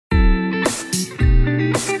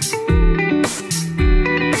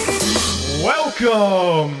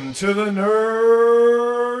Welcome to the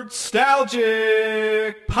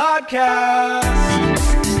Nerdstalgic podcast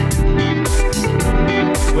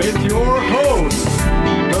with your host,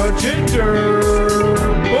 the Ginger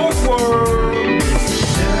Bookworm.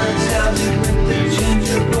 Nerdstalgic with the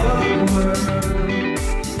Ginger Bookworm.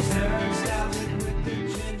 Nerdstalgic with the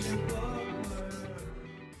Ginger Bookworm.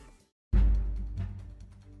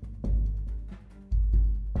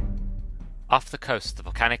 Off the coast of the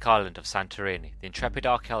volcanic island of Santorini, the intrepid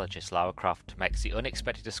archaeologist Lara Croft makes the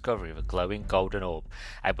unexpected discovery of a glowing golden orb,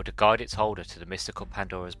 able to guide its holder to the mystical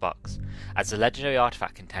Pandora's box. As the legendary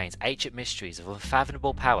artifact contains ancient mysteries of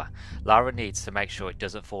unfathomable power, Lara needs to make sure it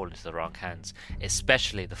doesn't fall into the wrong hands,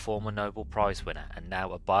 especially the former Nobel Prize winner and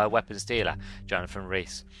now a bioweapons dealer, Jonathan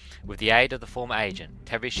Rhys. With the aid of the former agent,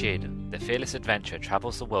 Terry Sheardon, the fearless adventurer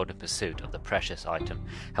travels the world in pursuit of the precious item.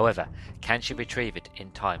 However, can she retrieve it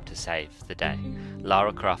in time to save the day?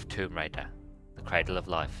 Lara Croft Tomb Raider, The Cradle of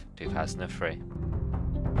Life, 2003.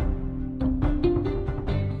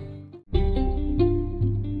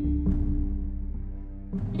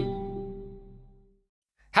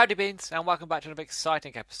 Howdy beans, and welcome back to another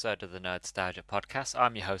exciting episode of the Nerdstalgic podcast.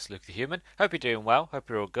 I'm your host, Luke the Human. Hope you're doing well, hope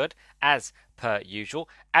you're all good, as per usual.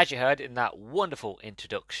 As you heard in that wonderful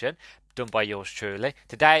introduction, done by yours truly.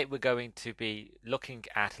 Today we're going to be looking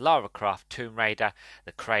at Lara Croft Tomb Raider,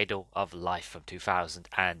 The Cradle of Life from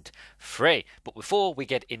 2003. But before we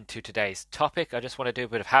get into today's topic, I just want to do a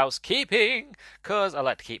bit of housekeeping, because I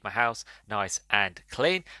like to keep my house nice and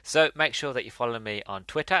clean. So make sure that you follow me on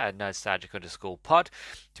Twitter at nerdstalgic_pod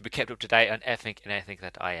to be kept up to date on everything and anything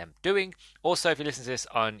that I am doing. Also, if you listen to this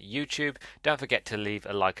on YouTube, don't forget to leave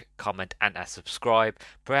a like, comment and a subscribe.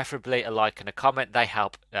 Preferably a like and a comment. They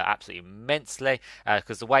help absolutely immensely,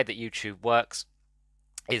 because the way that YouTube works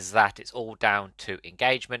is that it's all down to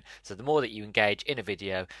engagement. So the more that you engage in a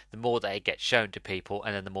video, the more that it gets shown to people,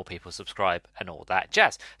 and then the more people subscribe and all that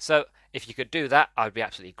jazz. So if you could do that, I'd be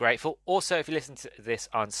absolutely grateful. Also, if you listen to this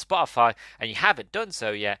on Spotify and you haven't done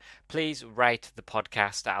so yet, please rate the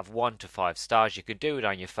podcast out of 1 to 5 stars. You can do it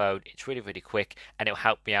on your phone. It's really, really quick, and it'll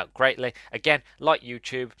help me out greatly. Again, like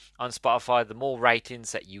YouTube, on Spotify, the more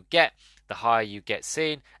ratings that you get, the higher you get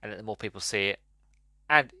seen, and the more people see it,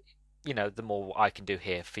 and you know, the more I can do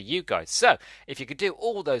here for you guys. So if you could do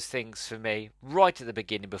all those things for me right at the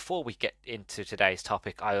beginning before we get into today's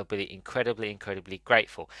topic, I will be incredibly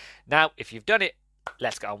grateful. Now, if you've done it,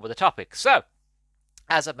 let's get on with the topic. So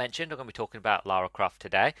as I mentioned, I'm going to be talking about Lara Croft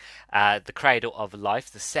today, The Cradle of Life,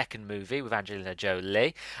 the second movie with Angelina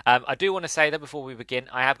Jolie. I do want to say that before we begin,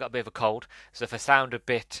 I have got a bit of a cold, so if I sound a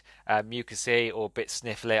bit mucusy or a bit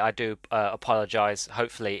sniffly, I do apologise.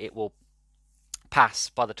 Hopefully it will pass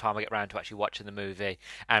by the time I get around to actually watching the movie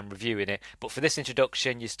and reviewing it. But for this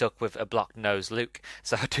introduction, you're stuck with a blocked nose, Luke,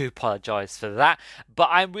 so I do apologise for that. But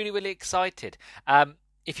I'm really excited.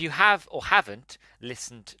 If you have or haven't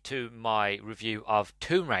listened to my review of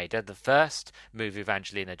Tomb Raider, the first movie of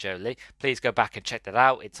Angelina Jolie, please go back and check that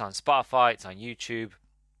out. It's on Spotify, it's on YouTube.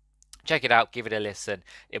 Check it out, give it a listen.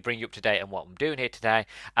 It'll bring you up to date on what I'm doing here today.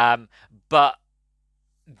 But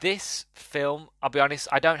this film, I'll be honest,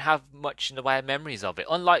 I don't have much in the way of memories of it.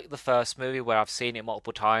 Unlike the first movie where I've seen it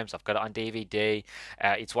multiple times, I've got it on DVD.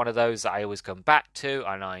 It's one of those that I always come back to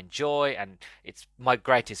and I enjoy, and it's my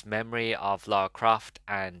greatest memory of Lara Croft,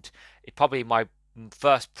 and it's probably my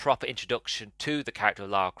first proper introduction to the character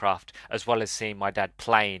of Lara Croft, as well as seeing my dad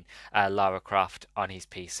playing Lara Croft on his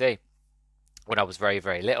PC when I was very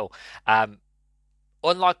little.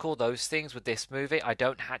 Unlike all those things with this movie, I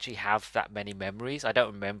don't actually have that many memories. I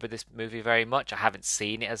don't remember this movie very much. I haven't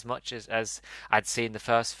seen it as much as I'd seen the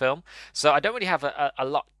first film. So I don't really have a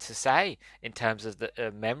lot to say in terms of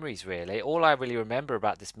the memories, really. All I really remember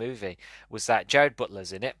about this movie was that Jared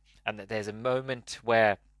Butler's in it, and that there's a moment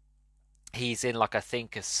where he's in, like, I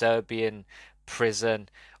think a Serbian prison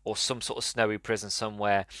or some sort of snowy prison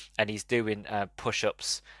somewhere, and he's doing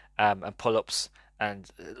push-ups and pull-ups. And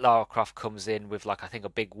Lara Croft comes in with, like, I think a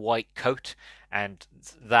big white coat and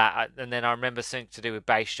that. And then I remember something to do with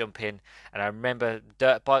base jumping. And I remember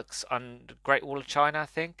dirt bikes on the Great Wall of China, I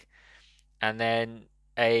think. And then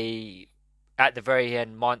at the very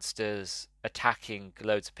end, monsters attacking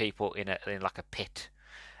loads of people in like a pit.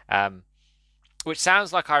 Which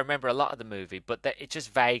sounds like I remember a lot of the movie, but it's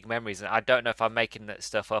just vague memories, and I don't know if I'm making that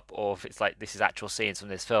stuff up or if it's like this is actual scenes from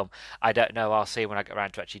this film. I don't know. I'll see when I get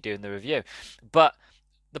around to actually doing the review. But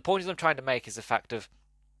the point I'm trying to make is the fact of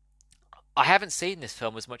I haven't seen this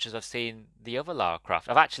film as much as I've seen the other Lara Croft.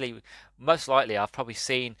 Most likely, I've probably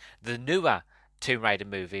seen the newer Tomb Raider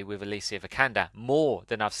movie with Alicia Vikander more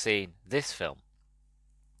than I've seen this film.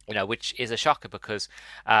 which is a shocker because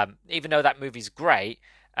even though that movie's great,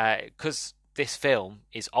 because this film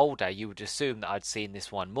is older, you would assume that I'd seen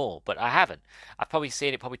this one more, but I haven't. I've probably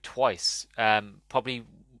seen it probably twice. Probably,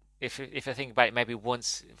 if I think about it, maybe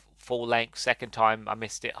once full length. Second time, I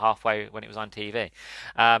missed it halfway when it was on TV.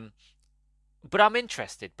 Um, but I'm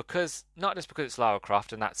interested because not just because it's Lara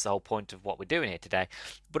Croft, and that's the whole point of what we're doing here today,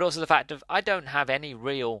 but also the fact of I don't have any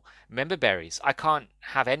real member berries. I can't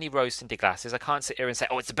have any rose tinted glasses. I can't sit here and say,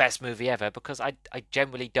 "Oh, it's the best movie ever," because I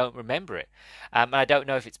generally don't remember it, and I don't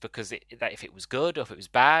know if it's because that if it was good or if it was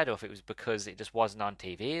bad or if it was because it just wasn't on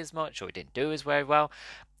TV as much or it didn't do as very well.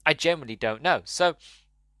 I generally don't know. So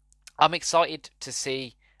I'm excited to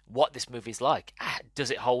see what this movie's like.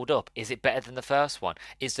 Does it hold up? Is it better than the first one?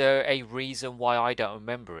 Is there a reason why I don't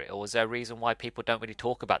remember it? Or is there a reason why people don't really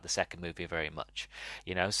talk about the second movie very much?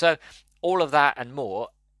 So all of that and more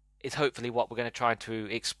is hopefully what we're going to try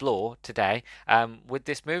to explore today with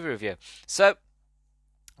this movie review. So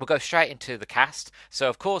we'll go straight into the cast. So,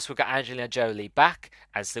 of course, we've got Angelina Jolie back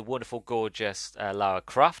as the wonderful, gorgeous Lara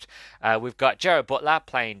Croft. We've got Gerard Butler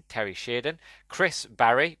playing Terry Sheridan. Chris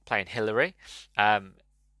Barry playing Hillary.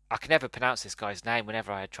 I can never pronounce this guy's name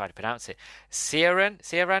whenever I try to pronounce it.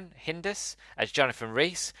 Ciaran Hindus as Jonathan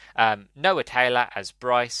Rhys. Noah Taylor as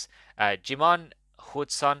Bryce. Jimon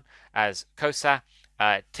Hudson as Kosa.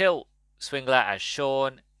 Till Swingler as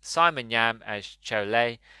Sean. Simon Yam as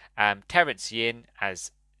Chole. Terence Yin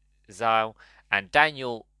as Zhao, and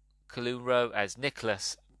Daniel Kaluuya as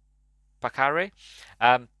Nicholas Bakari.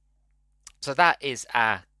 So that is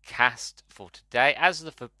our cast for today. As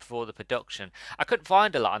for the production, I couldn't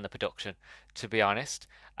find a lot on the production, to be honest.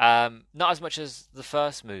 Not as much as the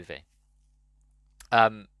first movie.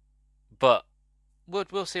 But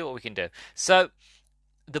we'll see what we can do. So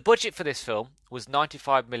the budget for this film was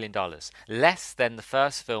 $95 million, less than the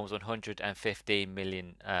first film's $115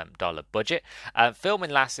 million budget. Filming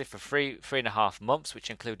lasted for three and a half months, which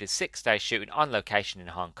included 6 days shooting on location in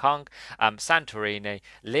Hong Kong, Santorini,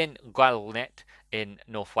 Llyn Gwelnet in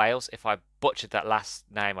North Wales. If I butchered that last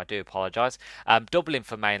name, I do apologise. Dublin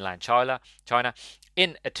for mainland China,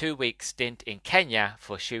 in a 2-week stint in Kenya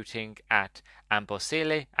for shooting at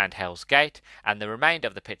Amboseli and Hell's Gate, and the remainder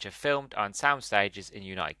of the picture filmed on sound stages in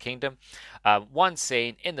United Kingdom. One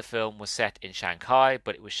scene in the film was set in Shanghai,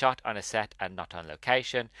 but it was shot on a set and not on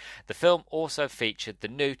location. The film also featured the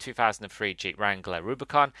new 2003 Jeep Wrangler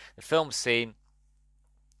Rubicon. The film scene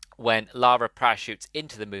when Lara parachutes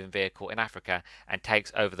into the moving vehicle in Africa and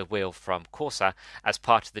takes over the wheel from Corsa as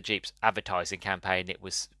part of the Jeep's advertising campaign. It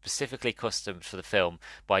was specifically customed for the film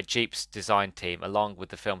by Jeep's design team along with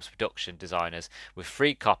the film's production designers, with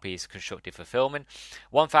 3 copies constructed for filming.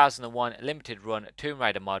 1001 limited run Tomb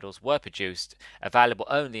Raider models were produced, available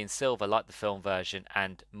only in silver like the film version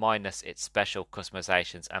and minus its special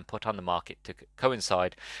customizations, and put on the market to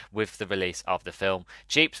coincide with the release of the film.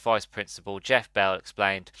 Jeep's vice principal Jeff Bell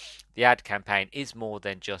explained, "The ad campaign is more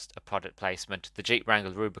than just a product placement. The Jeep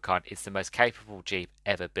Wrangler Rubicon is the most capable Jeep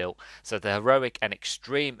ever built, so the heroic and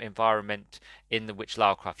extreme environment in which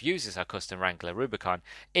Lara Croft uses her custom Wrangler Rubicon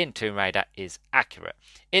in Tomb Raider is accurate."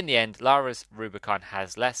 In the end, Lara's Rubicon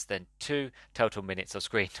has less than 2 total minutes of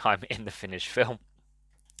screen time in the finished film.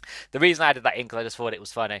 The reason I added that in because I just thought it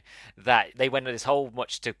was funny that they went into this whole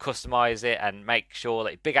much to customize it and make sure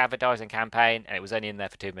like big advertising campaign, and it was only in there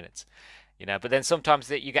for 2 minutes. But then sometimes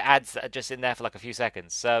you get ads that are just in there for like a few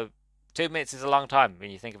seconds. So 2 minutes is a long time when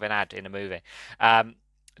you think of an ad in a movie.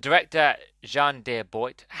 Director Jean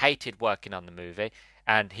Boyd hated working on the movie,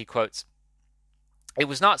 and he quotes, "It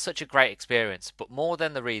was not such a great experience, but more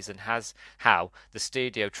than the reason has how the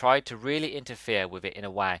studio tried to really interfere with it in a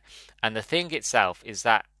way. And the thing itself is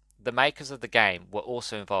that the makers of the game were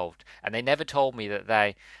also involved, and they never told me that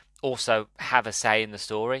they also have a say in the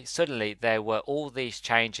story. Suddenly there were all these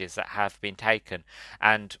changes that have been taken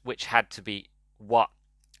and which had to be what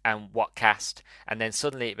cast, and then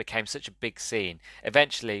suddenly it became such a big scene,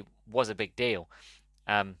 eventually was a big deal."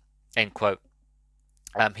 End quote.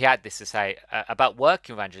 He had this to say about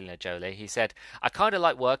working with Angelina Jolie. He said, "I kind of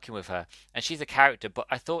like working with her, and she's a character, but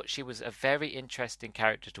I thought she was a very interesting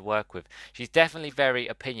character to work with. She's definitely very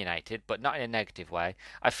opinionated, but not in a negative way.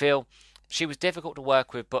 I feel she was difficult to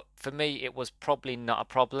work with, but for me it was probably not a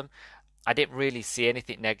problem. I didn't really see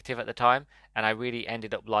anything negative at the time, and I really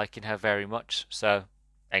ended up liking her very much." So,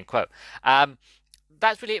 end quote.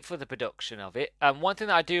 That's really it for the production of it. One thing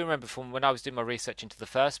that I do remember from when I was doing my research into the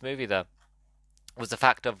first movie, though, was the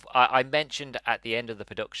fact of I mentioned at the end of the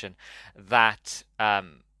production that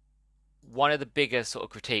one of the biggest sort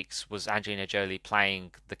of critiques was Angelina Jolie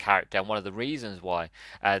playing the character, and one of the reasons why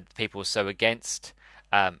people were so against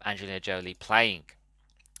Angelina Jolie playing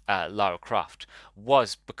Lara Croft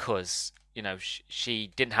was because she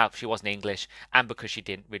wasn't English, and because she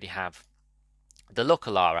didn't really have the look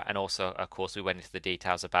of Lara, and also, of course, we went into the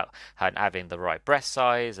details about her having the right breast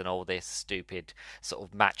size and all this stupid sort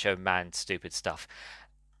of macho man stupid stuff.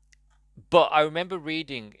 But I remember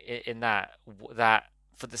reading in that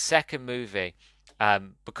for the second movie,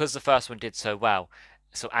 because the first one did so well,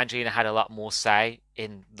 so Angelina had a lot more say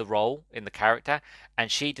in the role, in the character,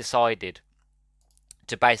 and she decided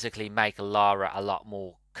to basically make Lara a lot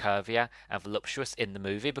more curvier and voluptuous in the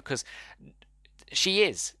movie, because she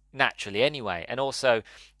is naturally anyway, and also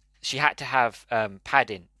she had to have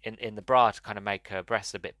padding in the bra to kind of make her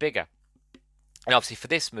breasts a bit bigger. And obviously for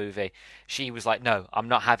this movie, she was like, "No, I'm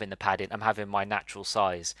not having the padding. I'm having my natural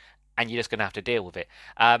size, and you're just going to have to deal with it."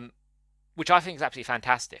 Which I think is absolutely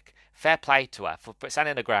fantastic. Fair play to her for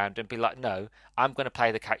standing on the ground and be like, "No, I'm going to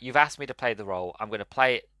play the character. You've asked me to play the role. I'm going to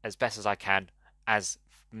play it as best as I can, as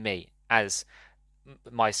me, as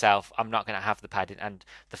myself. I'm not going to have the padding." And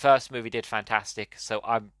the first movie did fantastic. So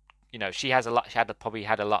she has a lot. She had probably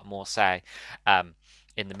had a lot more say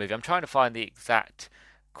in the movie. I'm trying to find the exact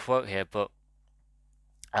quote here, but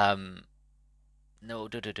no,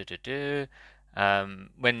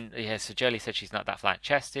 so Jolie said she's not that flat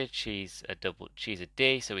chested. She's a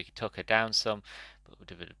D, so we took her down some.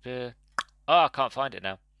 Oh, I can't find it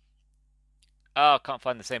now. Oh, I can't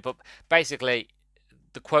find the same. But basically,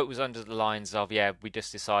 the quote was under the lines of, "Yeah, we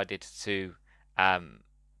just decided to,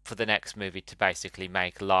 for the next movie, to basically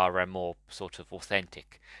make Lara more sort of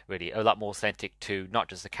authentic, really, a lot more authentic to not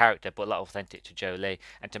just the character, but a lot authentic to Jolie,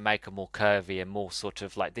 and to make her more curvy and more sort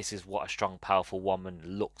of like, this is what a strong, powerful woman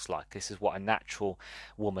looks like. This is what a natural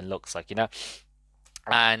woman looks like, you know."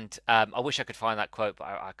 And I wish I could find that quote, but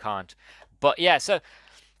I can't. But yeah, so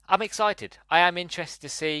I'm excited. I am interested to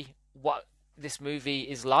see what this movie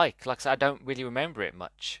is like. Like I said, I don't really remember it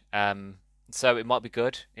much. So it might be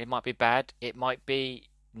good, it might be bad, it might be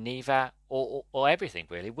neither, or everything,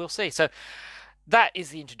 really. We'll see. So that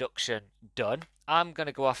is the introduction done. I'm going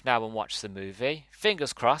to go off now and watch the movie.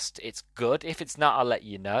 Fingers crossed it's good. If it's not, I'll let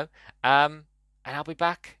you know. And I'll be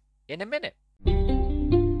back in a minute.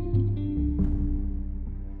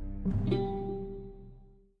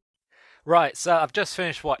 Right, so I've just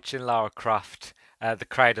finished watching Lara Croft, The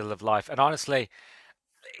Cradle of Life, and honestly,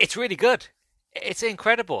 it's really good. It's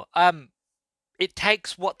incredible. It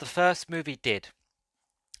takes what the first movie did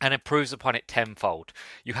and improves upon it tenfold.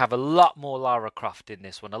 You have a lot more Lara Croft in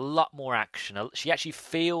this one, a lot more action. She actually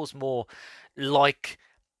feels more like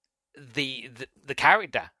the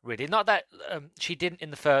character, really. Not that she didn't in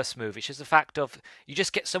the first movie. It's just the fact of you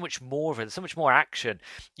just get so much more of it, so much more action.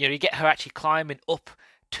 You get her actually climbing up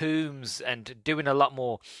tombs and doing a lot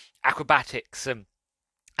more acrobatics and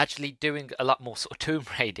actually doing a lot more sort of tomb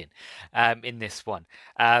raiding in this one.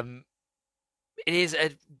 It is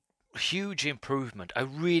a huge improvement. I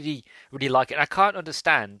really, really like it. I can't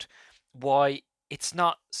understand why it's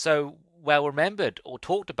not so well remembered or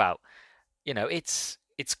talked about. It's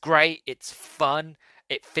great. It's fun.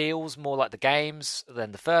 It feels more like the games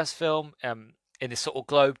than the first film. In this sort of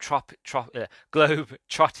globe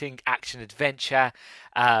trotting action adventure.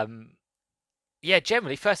 Yeah,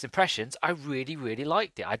 generally, first impressions, I really, really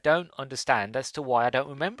liked it. I don't understand as to why I don't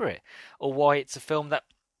remember it, or why it's a film that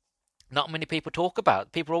not many people talk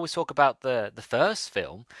about. People always talk about the first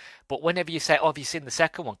film, but whenever you say, "Oh, have you seen the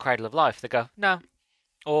second one, Cradle of Life?" they go, "No,"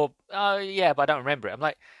 or "Oh, yeah, but I don't remember it." I'm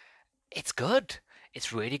like, it's good.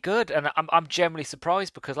 It's really good, and I'm generally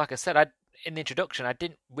surprised because, like I said, in the introduction, I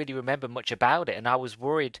didn't really remember much about it, and I was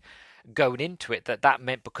worried going into it that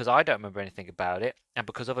meant, because I don't remember anything about it, and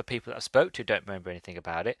because other people that I spoke to don't remember anything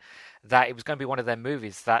about it, that it was going to be one of them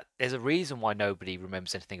movies that there's a reason why nobody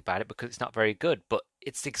remembers anything about it, because it's not very good. But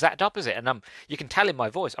it's the exact opposite, and you can tell in my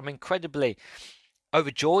voice I'm incredibly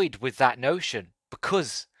overjoyed with that notion,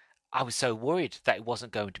 because I was so worried that it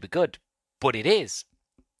wasn't going to be good, but it is,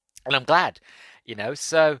 and I'm glad.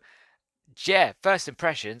 So yeah, first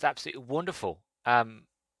impressions, absolutely wonderful.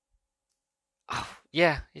 Oh,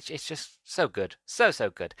 yeah, it's just so good, so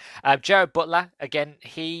good. Jared Butler, again,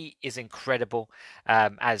 he is incredible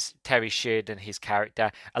as Terry Sheridan, his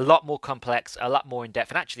character. A lot more complex, a lot more in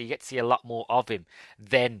depth, and actually you get to see a lot more of him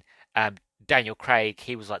than Daniel Craig.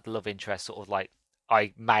 He was like the love interest, sort of like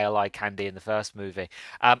male eye candy in the first movie.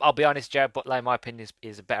 I'll be honest, Jared Butler, in my opinion,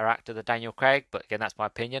 is a better actor than Daniel Craig, but again, that's my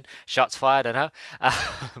opinion. Shots fired, I know.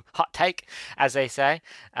 Hot take, as they say.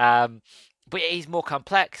 But he's more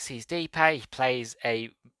complex, he's deeper, he plays a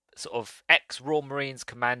sort of ex-Royal Marines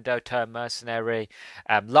commando turned mercenary.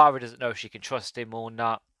 Lara doesn't know if she can trust him or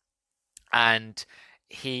not. And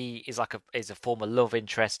he is like is a former love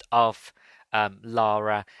interest of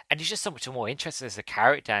Lara, and he's just so much more interested as a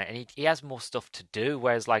character, and he has more stuff to do.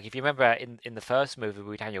 Whereas, like, if you remember in the first movie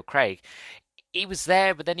with Daniel Craig, he was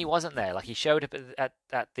there, but then he wasn't there. Like, he showed up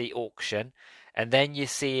at the auction, and then you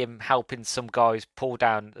see him helping some guys pull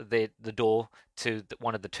down the door to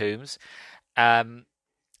one of the tombs. Um,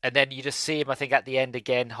 and then you just see him, I think, at the end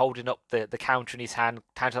again, holding up the counter in his hand,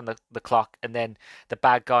 counting on the clock, and then the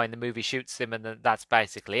bad guy in the movie shoots him, and then that's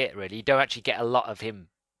basically it, really. You don't actually get a lot of him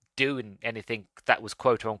doing anything that was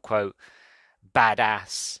quote unquote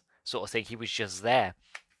badass sort of thing. He was just there.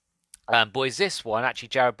 But is this one actually?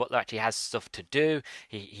 Jared Butler actually has stuff to do.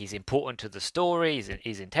 He's important to the story.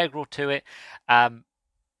 He's integral to it, and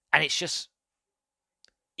it's just,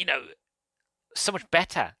 you know, so much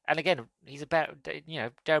better. And again, he's a better,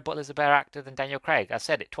 Jared Butler's a better actor than Daniel Craig. I've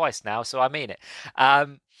said it twice now, so I mean it.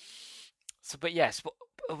 But yes, but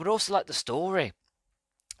I would also like the story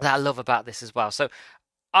that I love about this as well. So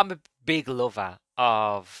I'm a big lover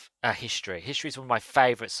of history. History is one of my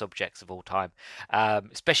favourite subjects of all time,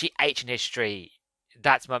 especially ancient history.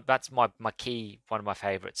 That's my key, one of my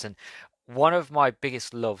favourites, and one of my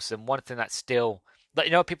biggest loves, and one thing that's still,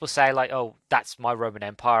 like, people say, like, oh, that's my Roman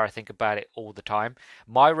Empire. I think about it all the time.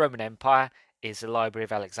 My Roman Empire is the Library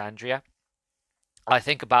of Alexandria. I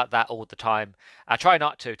think about that all the time. I try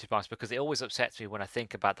not to be honest, because it always upsets me when I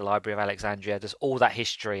think about the Library of Alexandria. There's all that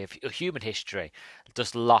history of human history,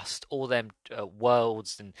 just lost, all them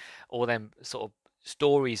worlds and all them sort of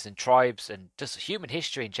stories and tribes, and just human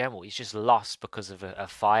history in general is just lost because of a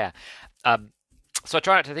fire. So I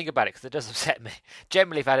try not to think about it because it does upset me.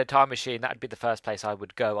 Generally, if I had a time machine, that would be the first place I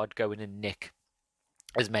would go. I'd go in and nick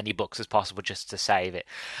as many books as possible just to save it.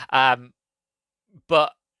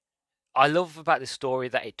 But I love about this story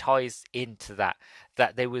that it ties into that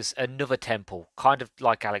there was another temple, kind of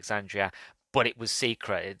like Alexandria, but it was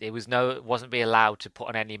secret. It wasn't being allowed to put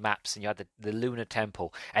on any maps, and you had the lunar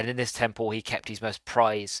temple, and in this temple he kept his most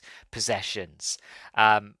prized possessions.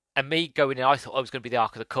 And me going in, I thought, it was going to be the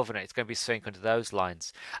Ark of the Covenant. It's going to be something under those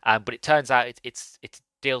lines, but it turns out it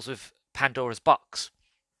deals with Pandora's box,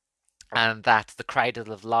 and that the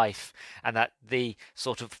cradle of life, and that the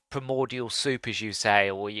sort of primordial soup, as you say,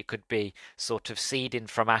 or you could be sort of seeding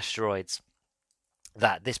from asteroids,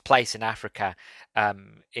 that this place in Africa,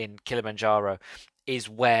 in Kilimanjaro, is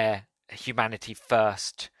where humanity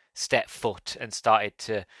first stepped foot and started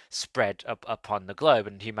to spread up upon the globe,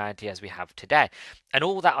 and humanity as we have today. And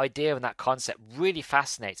all that idea and that concept really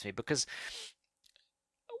fascinates me, because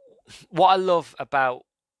what I love about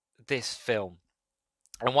this film,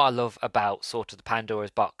 and what I love about sort of the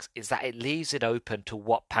Pandora's box, is that it leaves it open to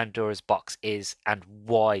what Pandora's box is and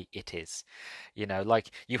why it is.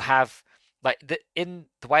 Like, you have, like, in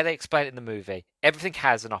the way they explain it in the movie, everything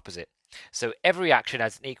has an opposite. So every reaction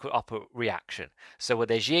has an equal opposite reaction. So where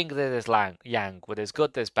there's yin, there's yang. Where there's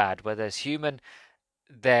good, there's bad. Where there's human,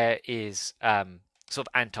 there is sort of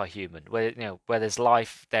anti-human. Where there's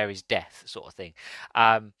life, there is death, sort of thing.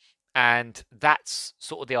 And that's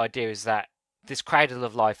sort of the idea, is that this cradle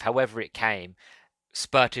of life, however it came,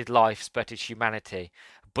 spurted life, spurted humanity,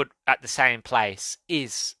 but at the same place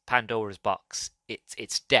is Pandora's box.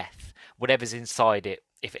 It's death. Whatever's inside it,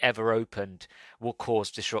 if it ever opened, will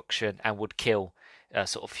cause destruction and would kill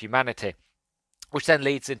sort of humanity. Which then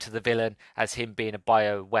leads into the villain as him being a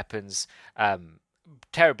bioweapons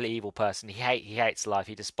terribly evil person. He hates life.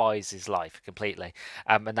 He despises life completely,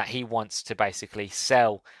 and that he wants to basically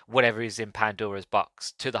sell whatever is in Pandora's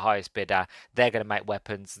box to the highest bidder. They're going to make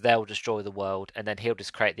weapons. They'll destroy the world, and then he'll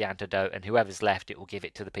just create the antidote. And whoever's left, it will give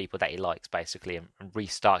it to the people that he likes, basically, and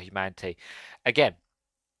restart humanity again.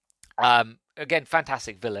 Again,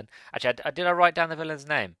 fantastic villain. Actually, did I write down the villain's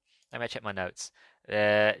name? Let me check my notes.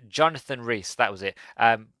 Jonathan Rhys, that was it.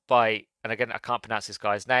 And again, I can't pronounce this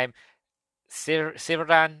guy's name.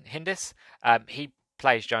 Sirhan Hindis. He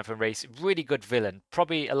plays Jonathan Rhys. Really good villain.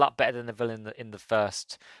 Probably a lot better than the villain in the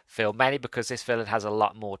first film, mainly because this villain has a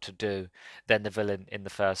lot more to do than the villain in the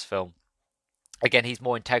first film. Again, he's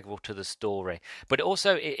more integral to the story. But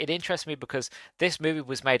also, it interests me because this movie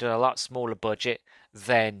was made on a lot smaller budget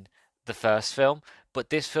than the first film. But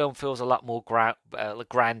this film feels a lot more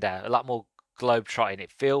grander, a lot more globetrotting.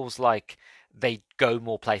 It feels like they go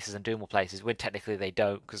more places and do more places, when technically they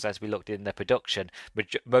don't, because as we looked in the production,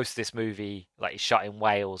 most of this movie is shot in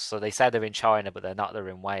Wales. So they say they're in China, but they're not. They're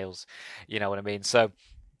in Wales. You know what I mean? So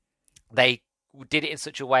they did it in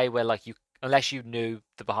such a way where, unless you knew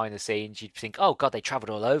the behind the scenes, you'd think, oh god, they travelled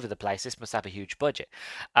all over the place. This must have a huge budget.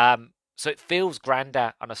 So it feels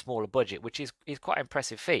grander on a smaller budget, which is quite an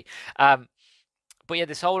impressive feat. But yeah,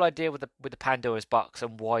 this whole idea with the Pandora's box,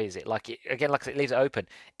 and why is it? Like, it leaves it open.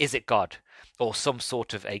 Is it God or some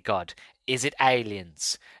sort of a God? Is it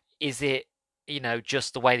aliens? Is it,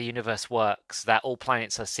 just the way the universe works, that all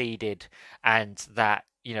planets are seeded, and that,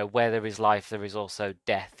 where there is life, there is also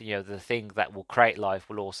death. The thing that will create life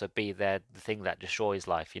will also be there, the thing that destroys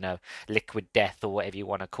life, liquid death or whatever you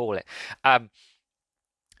want to call it. Um,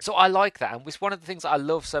 so I like that, and it's one of the things that I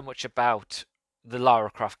love so much about the Lara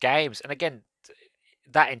Croft games. And again,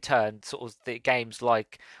 that in turn, sort of the games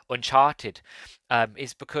like Uncharted,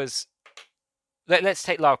 is because let's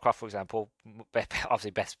take Lara Croft for example.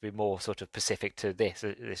 Obviously, best to be more sort of specific to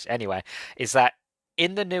this anyway. Is that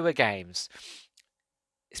in the newer games,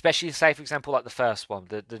 especially say for example like the first one,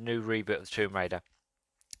 the new reboot of Tomb Raider.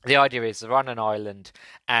 The idea is they're on an island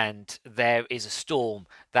and there is a storm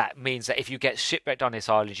that means that if you get shipwrecked on this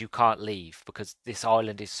island, you can't leave because this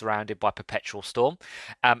island is surrounded by perpetual storm.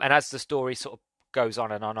 And as the story sort of goes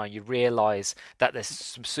on and on, you realize that there's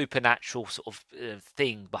some supernatural sort of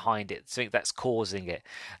thing behind it, something that's causing it.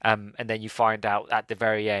 And then you find out at the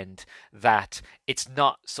very end that it's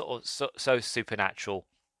not sort of so supernatural.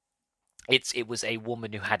 It was a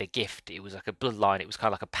woman who had a gift. It was like a bloodline. It was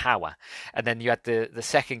kind of like a power. And then you had the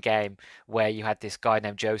second game where you had this guy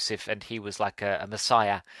named Joseph, and he was like a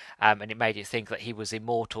messiah. And it made you think that he was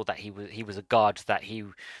immortal, that he was a god, that he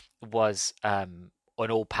was an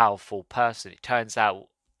all powerful person. It turns out,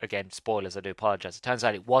 again, spoilers, I do apologize. It turns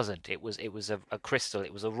out it wasn't. It was a crystal.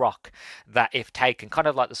 It was a rock that, if taken, kind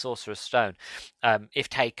of like the Sorcerer's Stone, if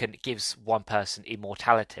taken, gives one person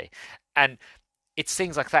immortality. And it's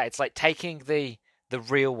things like that. It's like taking the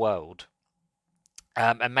real world,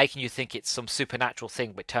 and making you think it's some supernatural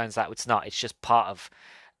thing, but it turns out it's not. It's just part of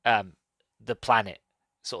the planet,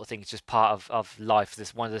 sort of thing. It's just part of life.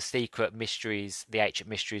 This one of the secret mysteries, the ancient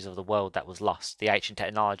mysteries of the world that was lost, the ancient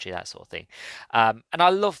technology, that sort of thing. And I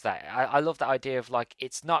love that. I love that idea of like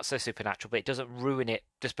it's not so supernatural, but it doesn't ruin it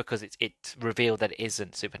just because it's revealed that it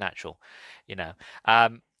isn't supernatural, you know.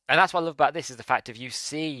 And that's what I love about this is the fact of you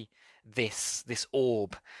see this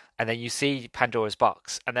orb, and then you see Pandora's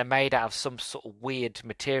box, and they're made out of some sort of weird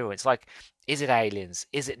material. It's like, is it aliens?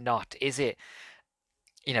 Is it not? Is it,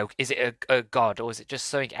 is it a god, or is it just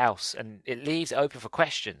something else? And it leaves it open for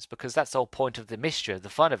questions, because that's the whole point of the mystery. The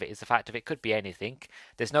fun of it is the fact of it could be anything.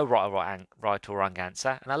 There's no right or wrong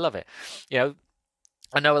answer, and I love it. You know,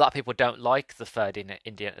 I know a lot of people don't like the third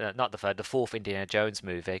not the third, the fourth Indiana Jones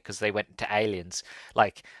movie because they went to aliens.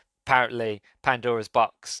 Like, apparently Pandora's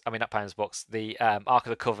box, I mean not Pandora's box, the Ark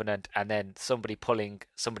of the Covenant, and then somebody pulling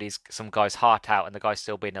some guy's heart out and the guy's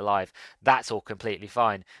still being alive. That's all completely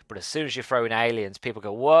fine. But as soon as you throw in aliens, people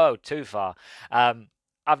go, "Whoa, too far."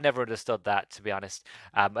 I've never understood that, to be honest.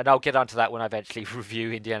 And I'll get onto that when I eventually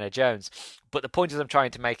review Indiana Jones. But the point I'm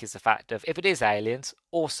trying to make is the fact of, if it is aliens,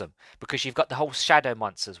 awesome, because you've got the whole shadow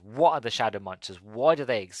monsters. What are the shadow monsters? Why do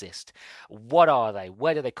they exist? What are they?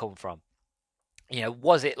 Where do they come from?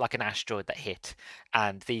 Was it like an asteroid that hit,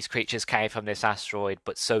 and these creatures came from this asteroid,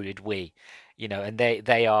 but so did we? And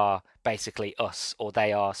they are basically us, or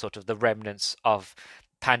they are sort of the remnants of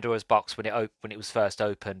Pandora's box when it was first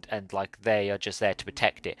opened, and like they are just there to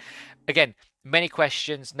protect it. Again, many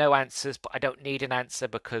questions, no answers, but I don't need an answer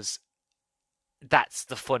because that's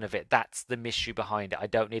the fun of it. That's the mystery behind it. I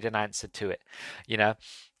don't need an answer to it, you know.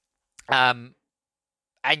 Um,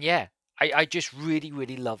 and yeah, I just really,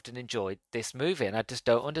 really loved and enjoyed this movie, and I just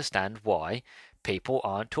don't understand why people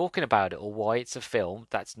aren't talking about it, or why it's a film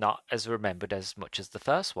that's not as remembered as much as the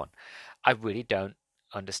first one. I really don't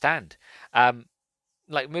understand.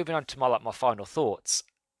 Like, moving on to my final thoughts,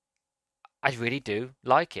 I really do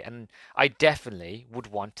like it, and I definitely would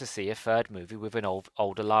want to see a third movie with an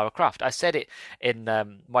older Lara Croft. I said it in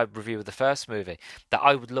my review of the first movie that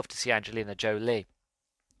I would love to see Angelina Jolie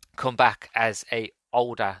come back as a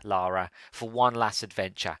older Lara for one last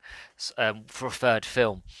adventure, for a third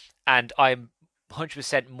film, and I'm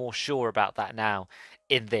 100% more sure about that now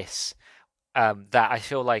in this. That I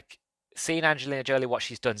feel like seeing Angelina Jolie, what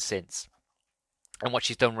she's done since and what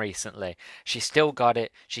she's done recently, she's still got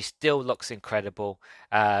it. She still looks incredible.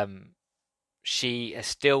 She has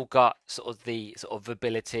still got sort of the sort of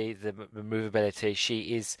ability, the movability.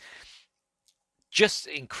 She is just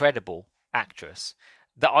incredible actress,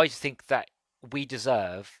 that I think that we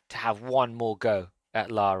deserve to have one more go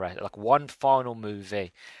at Lara, like one final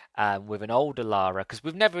movie with an older Lara, because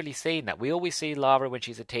we've never really seen that. We always see Lara when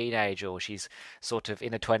she's a teenager, or she's sort of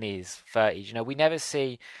in her 20s, 30s. We never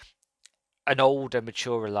see an older,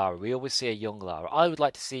 mature Lara. We always see a young Lara. I would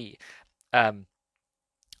like to see an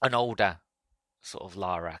older sort of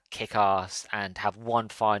Lara kick ass and have one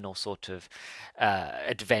final sort of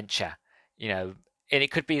adventure, you know, and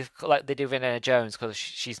it could be like they do with Indiana Jones, because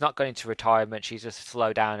she's not going into retirement. She's just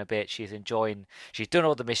slowed down a bit. She's enjoying. She's done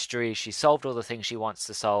all the mysteries. She's solved all the things she wants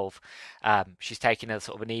to solve. She's taking a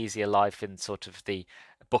sort of an easier life in sort of the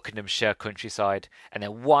Buckinghamshire countryside, and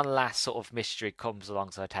then one last sort of mystery comes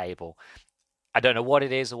along her table. I don't know what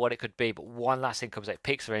it is or what it could be, but one last thing comes out,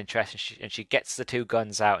 piques her interest, and she gets the two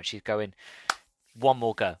guns out, and she's going, one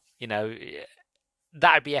more go.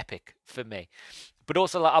 That'd be epic for me. But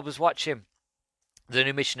also, like, I was watching the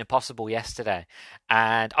new Mission Impossible yesterday,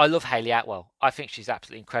 and I love Hayley Atwell. I think she's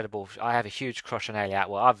absolutely incredible. I have a huge crush on Hayley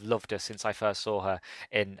Atwell. I've loved her since I first saw her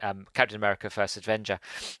in Captain America: First Avenger,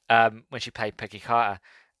 when she played Peggy Carter.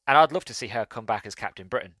 And I'd love to see her come back as Captain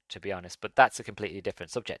Britain, to be honest, but that's a completely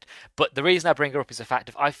different subject. But the reason I bring her up is the fact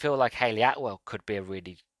that I feel like Hayley Atwell could be a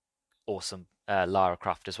really awesome Lara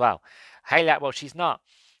Croft as well. Hayley Atwell, she's not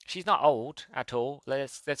old at all.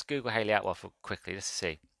 Let's Google Hayley Atwell for quickly. Let's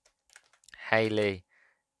see. Hayley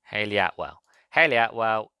Atwell. Hayley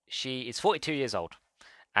Atwell. She is 42 years old,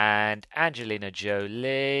 and Angelina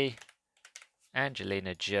Jolie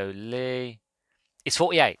is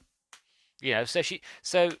 48.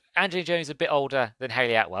 So Angelina Jolie is a bit older than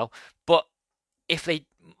Hayley Atwell, but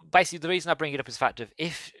basically the reason I bring it up is the fact of,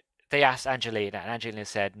 if they asked Angelina, and Angelina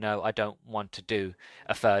said, no, I don't want to do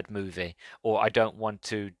a third movie, or I don't want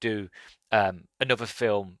to do another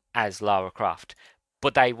film as Lara Croft,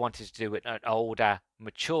 but they wanted to do an older,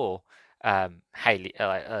 mature Lara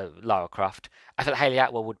Croft. I feel like Hayley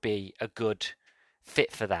Atwell would be a good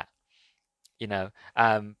fit for that.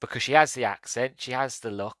 Because she has the accent, she has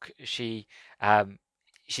the look, she's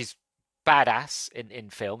badass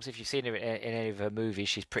in films. If you've seen her in any of her movies,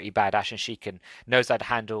 she's pretty badass, and she knows how to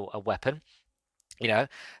handle a weapon.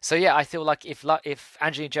 So yeah, I feel like if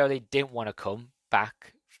Angelina Jolie didn't want to come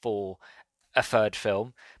back for a third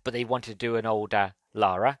film, but they wanted to do an older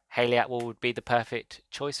Lara, Hayley Atwell would be the perfect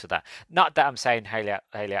choice for that. Not that I'm saying Hayley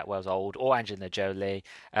Atwell's old, or Angelina Jolie.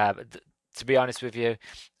 To be honest with you,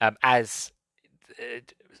 as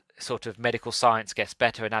sort of medical science gets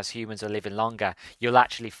better, and as humans are living longer, you'll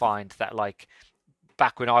actually find that, like,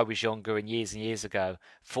 back when I was younger and years ago,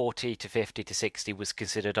 40 to 50 to 60 was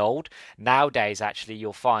considered old. Nowadays, actually,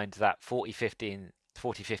 you'll find that 40, 50,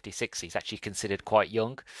 60 is actually considered quite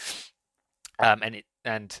young. And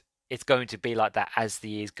it's going to be like that as the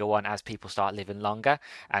years go on, as people start living longer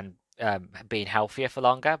and being healthier for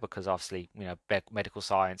longer, because obviously, medical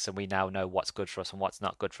science, and we now know what's good for us and what's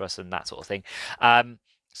not good for us, and that sort of thing.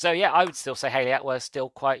 So yeah, I would still say Hayley Atwell is still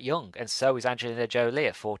quite young, and so is Angelina Jolie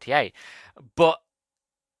at 48. But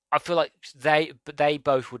I feel like they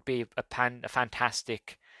both would be a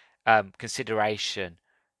fantastic consideration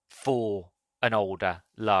for an older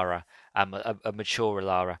Lara, a maturer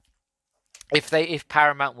Lara. If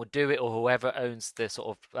Paramount would do it, or whoever owns the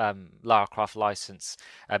sort of Lara Croft license,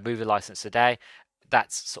 movie license today,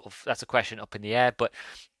 that's a question up in the air. But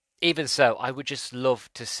even so, I would just love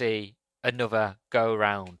to see another go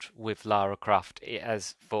around with Lara Croft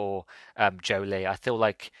as for Jolie. I feel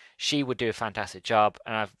like she would do a fantastic job,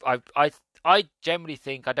 and I generally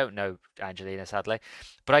think, I don't know Angelina sadly,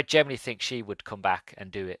 but I generally think she would come back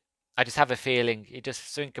and do it. I just have a feeling. You just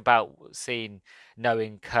think about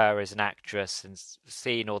knowing her as an actress and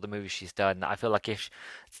seeing all the movies she's done. I feel like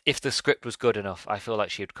if the script was good enough, I feel like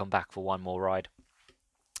she would come back for one more ride.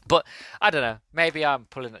 But I don't know. Maybe I'm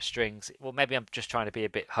pulling at strings. Well, maybe I'm just trying to be a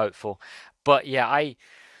bit hopeful. But yeah, I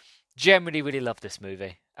generally really love this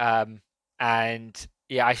movie. And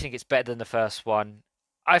yeah, I think it's better than the first one.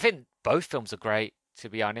 I think both films are great, to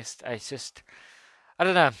be honest. It's just, I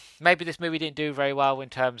don't know. Maybe this movie didn't do very well in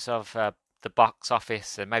terms of the box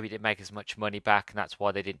office, and maybe didn't make as much money back, and that's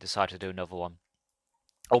why they didn't decide to do another one.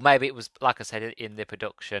 Or maybe it was, like I said, in the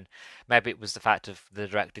production. Maybe it was the fact of the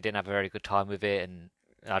director didn't have a very good time with it, and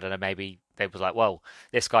I don't know, maybe they was like, well,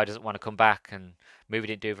 this guy doesn't want to come back, and movie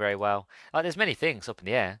didn't do very well. Like, there's many things up in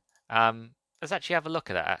the air. Let's actually have a look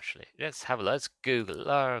at that, actually. Let's have a look. Let's Google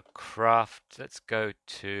Lara Croft. Let's go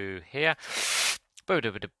to here.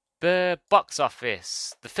 Box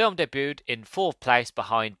office. The film debuted in 4th place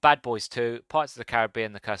behind Bad Boys 2, Pirates of the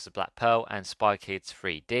Caribbean, The Curse of Black Pearl, and Spy Kids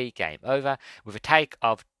 3D Game Over, with a take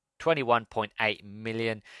of 21.8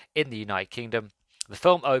 million in the United Kingdom. The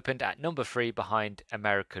film opened at number 3 behind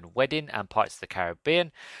American Wedding and Pirates of the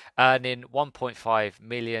Caribbean, earning $1.5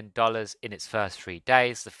 million in its first 3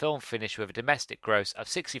 days. The film finished with a domestic gross of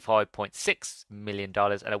 $65.6 million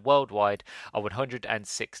and a worldwide of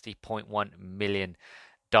 $160.1 million.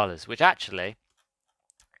 Which actually,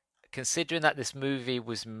 considering that this movie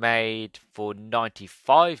was made for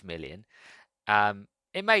 $95 million,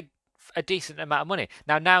 it made a decent amount of money.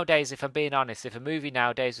 Now, nowadays, if I'm being honest, if a movie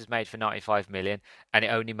nowadays was made for 95 million and it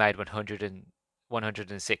only made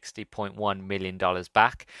 160.1 million dollars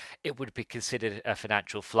back, it would be considered a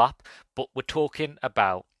financial flop. But we're talking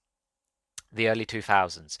about the early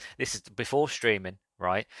 2000s. This is before streaming,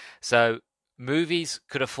 right? So movies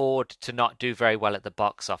could afford to not do very well at the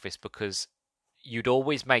box office because you'd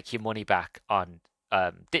always make your money back on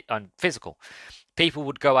physical. People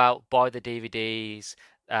would go out, buy the DVDs,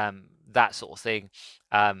 that sort of thing.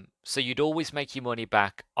 So you'd always make your money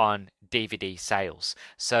back on DVD sales.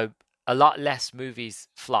 So a lot less movies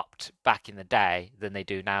flopped back in the day than they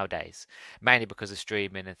do nowadays, mainly because of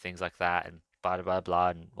streaming and things like that, and blah blah blah, blah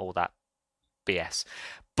and all that BS.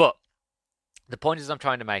 But the point is I'm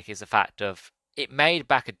trying to make is the fact of it made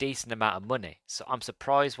back a decent amount of money. So I'm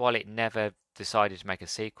surprised why it never decided to make a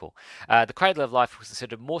sequel. The Cradle of Life was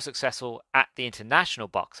considered more successful at the international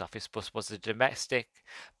box office, but was a domestic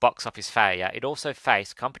box office failure. It also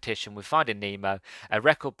faced competition with Finding Nemo, a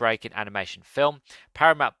record-breaking animation film.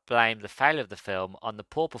 Paramount blamed the failure of the film on the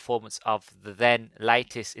poor performance of the then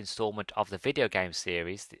latest installment of the video game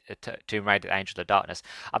series, Tomb Raider: Angel of Darkness.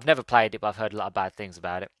 I've never played it, but I've heard a lot of bad things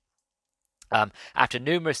about it. After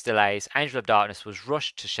numerous delays, Angel of Darkness was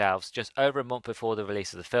rushed to shelves just over a month before the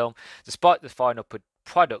release of the film. Despite the final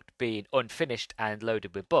product being unfinished and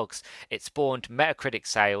loaded with bugs, it spawned Metacritic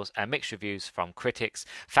sales and mixed reviews from critics.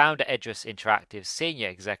 Founder Edris Interactive senior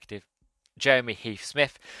executive Jeremy Heath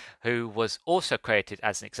Smith, who was also credited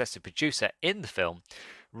as an executive producer in the film,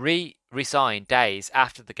 resigned days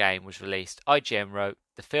after the game was released. IGN wrote,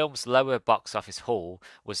 "The film's lower box office haul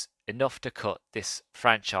was enough to cut this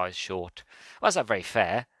franchise short." Well, that's not very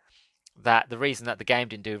fair. That the reason that the game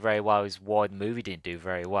didn't do very well is why the movie didn't do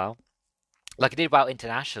very well. Like it did well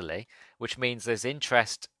internationally, which means there's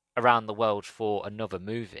interest around the world for another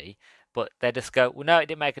movie, but they just go, well, no, it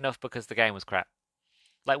didn't make enough because the game was crap.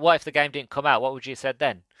 Like, what if the game didn't come out? What would you have said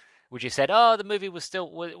then? Would you have said, oh, the movie was still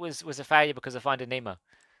was a failure because of Finding Nemo?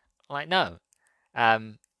 Like, no.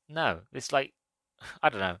 No. It's like, I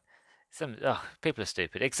don't know. People are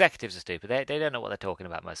stupid. Executives are stupid. They don't know what they're talking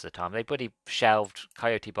about most of the time. They bloody shelved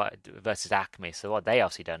Coyote versus Acme, so they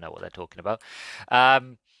obviously don't know what they're talking about.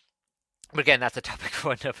 But again, that's a topic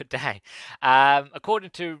for another day.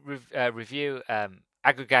 According to review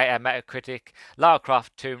aggregator Metacritic, Lara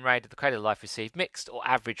Croft Tomb Raider: The Cradle of Life received mixed or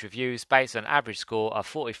average reviews based on an average score of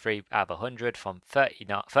 43 out of 100 from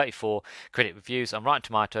 34 critic reviews. On Rotten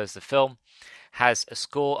Tomatoes, the film has a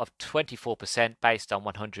score of 24% based on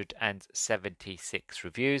 176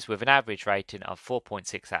 reviews, with an average rating of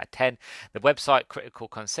 4.6 out of 10. The website Critical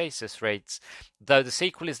Consensus reads, though the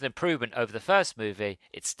sequel is an improvement over the first movie,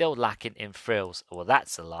 it's still lacking in thrills. Well,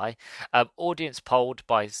 that's a lie. Audience polled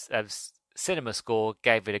by Cinema Score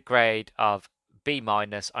gave it a grade of B-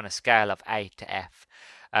 on a scale of A to F.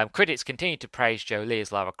 Critics continue to praise Jolie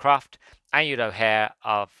as Lara Croft. Anya O'Hare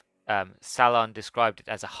of Salon described it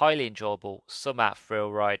as a highly enjoyable summer thrill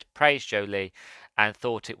ride, praised Jolie, and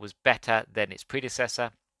thought it was better than its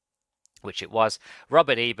predecessor, which it was.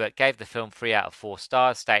 Robert Ebert gave the film 3 out of 4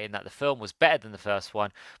 stars, stating that the film was better than the first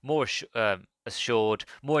one, more assured,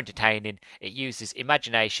 more entertaining. It uses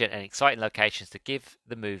imagination and exciting locations to give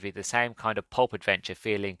the movie the same kind of pulp adventure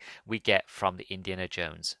feeling we get from the Indiana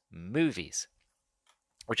Jones movies,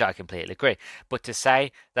 which I completely agree. But to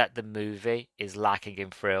say that the movie is lacking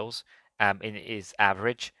in thrills, and is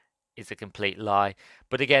average, is a complete lie.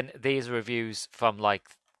 But again, these are reviews from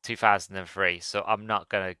like 2003, so I'm not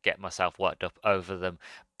going to get myself worked up over them,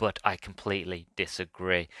 but I completely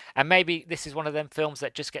disagree. And maybe this is one of them films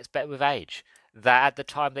that just gets better with age, that at the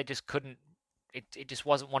time they just couldn't, it just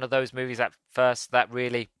wasn't one of those movies at first that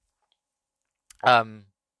really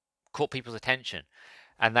caught people's attention,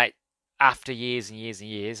 and that after years and years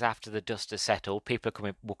and years, after the dust has settled, people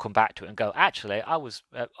will come back to it and go, actually, I was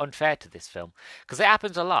unfair to this film. Because it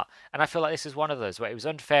happens a lot. And I feel like this is one of those where it was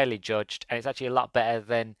unfairly judged, and it's actually a lot better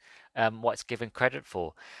than what it's given credit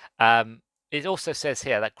for. It also says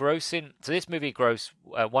here that so this movie grossed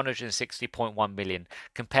 160.1 million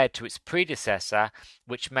compared to its predecessor,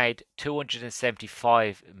 which made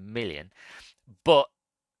 275 million. But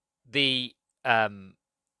the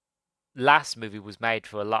last movie was made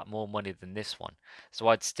for a lot more money than this one. So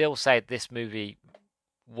I'd still say this movie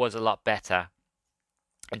was a lot better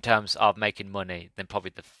in terms of making money than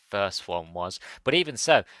probably the first one was. But even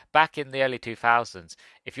so, back in the early 2000s,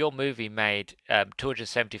 if your movie made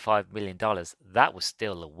 $275 million, that was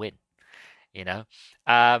still a win, you know?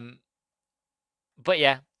 But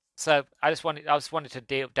yeah, So I just wanted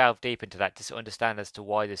to delve deep into that to understand as to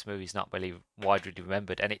why this movie is not really widely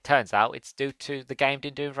remembered. And it turns out it's due to the game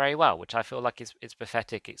didn't do very well, which I feel like is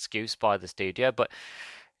pathetic excuse by the studio. But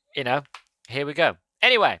here we go.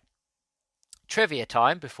 Anyway, trivia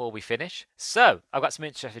time before we finish. So, I've got some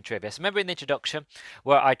interesting trivia. So, remember in the introduction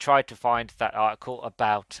where I tried to find that article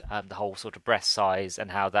about the whole sort of breast size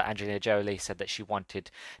and how that Angelina Jolie said that she wanted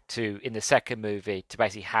to, in the second movie, to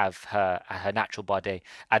basically have her natural body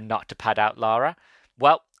and not to pad out Lara?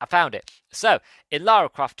 Well, I found it. So, in Lara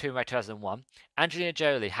Croft Tomb Raider 2001, Angelina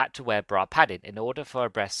Jolie had to wear bra padding in order for her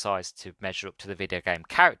breast size to measure up to the video game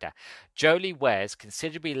character. Jolie wears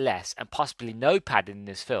considerably less and possibly no padding in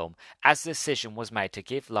this film, as the decision was made to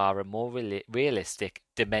give Lara more realistic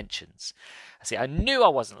dimensions. See, I knew I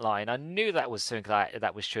wasn't lying. I knew that was something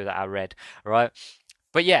that was true that I read, right?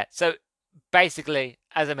 But yeah, so basically,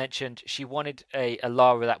 as I mentioned, she wanted a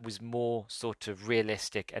Lara that was more sort of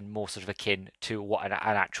realistic and more sort of akin to what an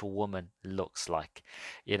actual woman looks like,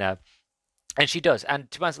 And she does.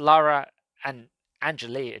 And to be honest, Lara and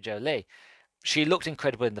Angelina Jolie, she looked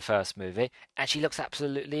incredible in the first movie, and she looks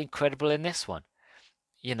absolutely incredible in this one,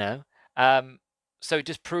 So it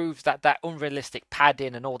just proves that unrealistic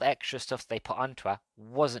padding and all the extra stuff they put onto her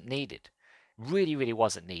wasn't needed. Really, really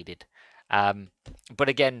wasn't needed. But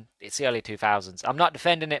again, it's the early 2000s. I'm not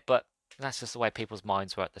defending it, but that's just the way people's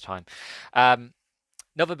minds were at the time.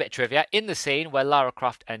 Another bit of trivia. In the scene where Lara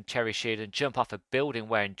Croft and Cherry Sheridan jump off a building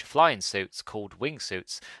wearing flying suits called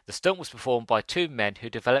wingsuits, the stunt was performed by two men who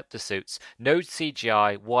developed the suits. No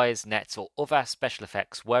CGI, wires, nets, or other special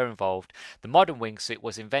effects were involved. The modern wingsuit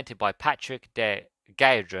was invented by Patrick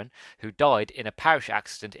Gaudron, who died in a parachute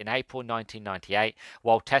accident in April 1998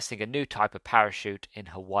 while testing a new type of parachute in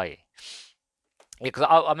Hawaii. Because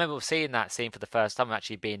I remember seeing that scene for the first time,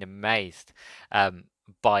 actually being amazed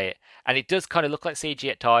by it, and it does kind of look like CG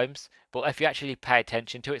at times, but if you actually pay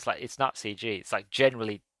attention to it, it's not CG. It's like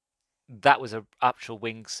generally that was an actual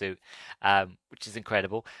wingsuit, which is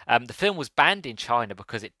incredible. The film was banned in China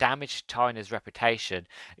because it damaged China's reputation,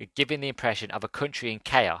 giving the impression of a country in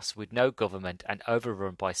chaos with no government and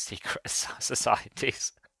overrun by secret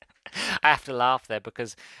societies. I have to laugh there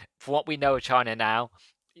because from what we know of China now,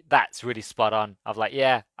 that's really spot on. Of like,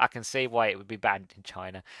 yeah, I can see why it would be banned in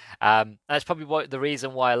China. That's probably the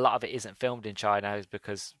reason why a lot of it isn't filmed in China, is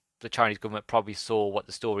because the Chinese government probably saw what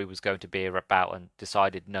the story was going to be about and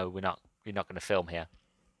decided, no, you're not going to film here.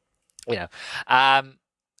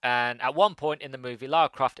 And at one point in the movie, Lara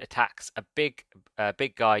Croft attacks a big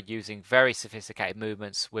guy using very sophisticated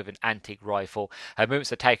movements with an antique rifle. Her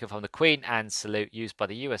movements are taken from the Queen Anne salute used by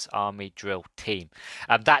the US Army drill team.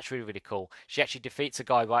 That's really, really cool. She actually defeats a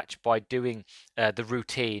guy by doing the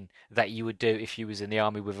routine that you would do if you was in the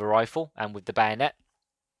army with a rifle and with the bayonet.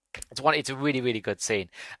 It's a really, really good scene.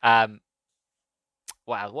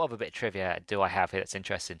 Wow, what other bit of trivia do I have here that's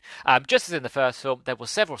interesting? Just as in the first film, there were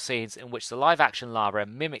several scenes in which the live-action Lara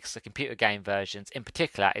mimics the computer game versions. In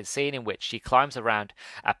particular, a scene in which she climbs around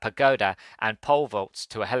a pagoda and pole vaults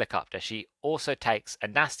to a helicopter. She also takes a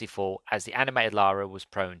nasty fall, as the animated Lara was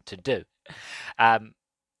prone to do.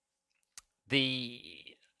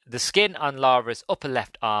 The skin on Lara's upper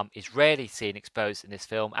left arm is rarely seen exposed in this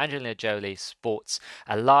film. Angelina Jolie sports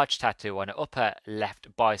a large tattoo on her upper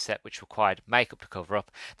left bicep, which required makeup to cover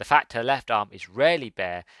up. The fact her left arm is rarely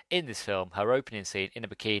bare in this film, her opening scene in a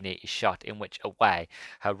bikini is shot in which a way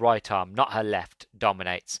her right arm, not her left,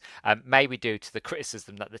 dominates, maybe due to the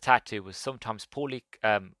criticism that the tattoo was sometimes poorly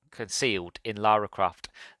concealed in Lara Croft,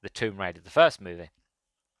 the Tomb Raider, the first movie.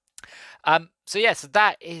 So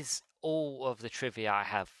that is all of the trivia I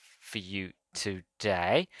have for you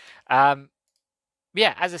today. As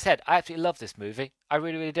I said, I absolutely love this movie. I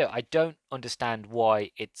really, really do. I don't understand why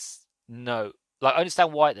I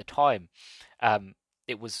understand why at the time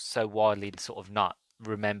it was so widely sort of not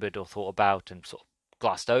remembered or thought about and sort of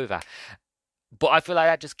glossed over. But I feel like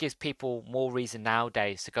that just gives people more reason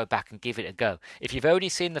nowadays to go back and give it a go. If you've only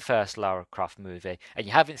seen the first Lara Croft movie and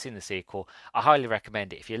you haven't seen the sequel, I highly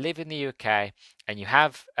recommend it. If you live in the UK and you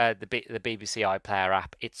have the BBC iPlayer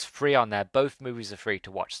app, it's free on there. Both movies are free to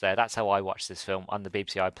watch there. That's how I watch this film, on the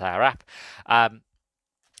BBC iPlayer app.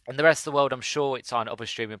 And the rest of the world, I'm sure it's on other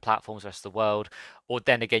streaming platforms, the rest of the world. Or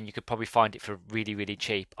then again, you could probably find it for really, really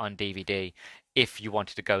cheap on DVD if you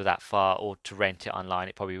wanted to go that far, or to rent it online.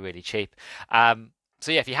 It'd probably be really cheap.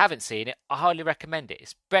 If you haven't seen it, I highly recommend it,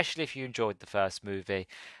 especially if you enjoyed the first movie.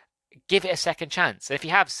 Give it a second chance. And if you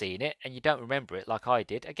have seen it and you don't remember it like I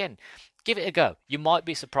did, again, give it a go. You might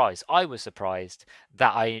be surprised. I was surprised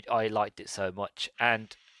that I liked it so much.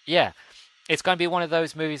 And yeah, it's going to be one of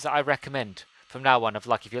those movies that I recommend from now on. Of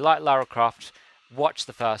like, if you like Lara Croft, watch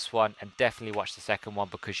the first one and definitely watch the second one,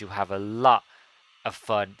 because you'll have a lot of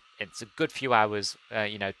fun. It's a good few hours,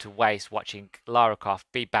 to waste watching Lara Croft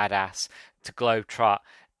be badass, to globetrot,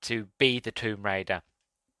 to be the Tomb Raider.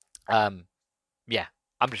 Yeah,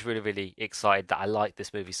 I'm just really, really excited that I like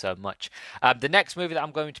this movie so much. The next movie that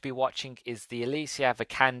I'm going to be watching is the Alicia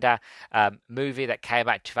Vikander movie that came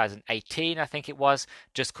out in 2018, I think it was,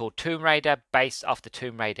 just called Tomb Raider, based off the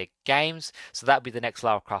Tomb Raider games. So that'll be the next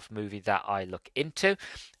Lara Croft movie that I look into.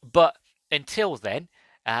 But until then,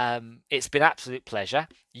 it's been an absolute pleasure.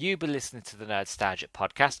 You've been listening to the Nerdstalgic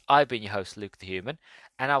podcast. I've been your host, Luke the Human,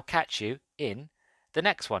 and I'll catch you in the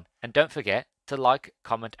next one. And don't forget to like,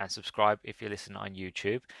 comment, and subscribe if you're listening on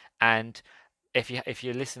YouTube. And if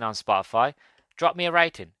you're listening on Spotify, drop me a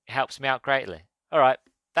rating. It helps me out greatly. All right,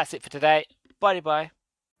 that's it for today. Bye bye.